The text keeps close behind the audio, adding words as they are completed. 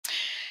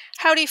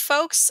Howdy,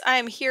 folks.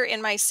 I'm here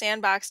in my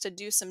sandbox to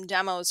do some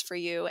demos for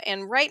you.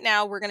 And right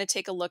now, we're going to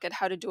take a look at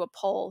how to do a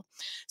poll.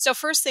 So,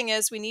 first thing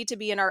is we need to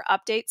be in our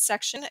update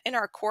section in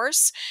our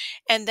course.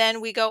 And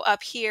then we go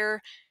up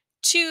here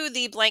to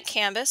the blank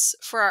canvas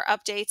for our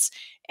updates.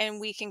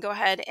 And we can go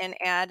ahead and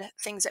add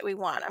things that we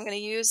want. I'm going to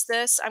use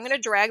this. I'm going to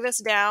drag this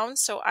down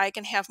so I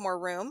can have more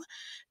room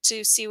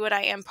to see what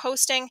I am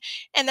posting.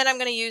 And then I'm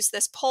going to use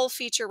this poll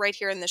feature right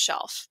here in the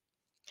shelf.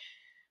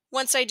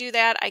 Once I do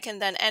that, I can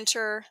then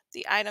enter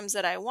the items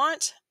that I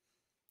want.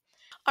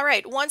 All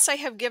right, once I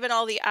have given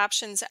all the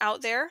options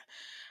out there,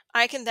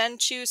 I can then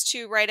choose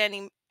to write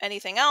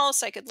anything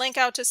else. I could link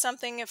out to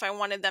something if I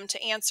wanted them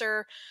to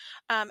answer,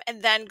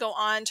 and then go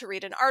on to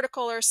read an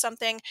article or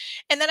something.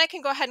 And then I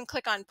can go ahead and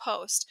click on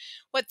post.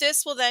 What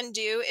this will then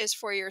do is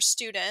for your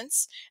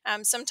students,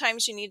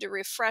 sometimes you need to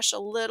refresh a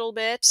little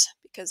bit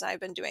because I've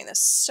been doing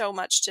this so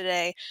much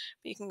today.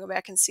 But you can go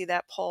back and see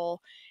that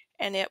poll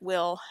and it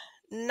will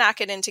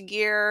knock it into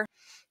gear.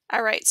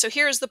 All right, so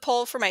here's the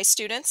poll for my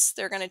students.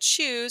 They're going to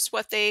choose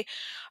what they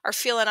are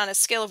feeling on a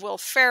scale of Will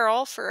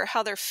Ferrell for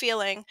how they're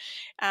feeling.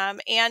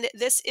 And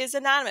this is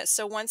anonymous.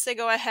 So once they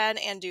go ahead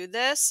and do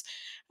this,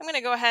 I'm going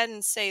to go ahead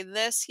and say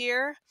this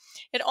here.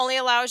 It only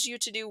allows you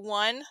to do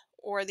one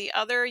or the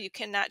other. You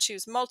cannot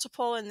choose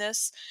multiple in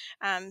this.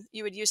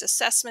 You would use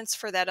assessments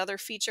for that other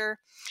feature.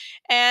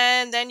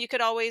 And then you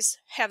could always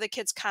have the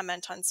kids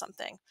comment on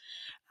something.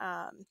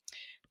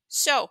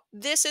 So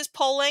this is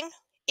polling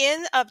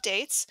in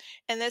updates,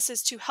 and this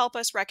is to help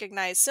us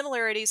recognize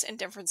similarities and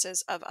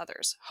differences of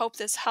others. Hope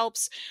this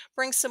helps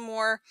bring some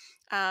more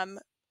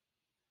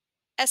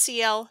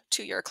SEL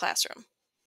to your classroom.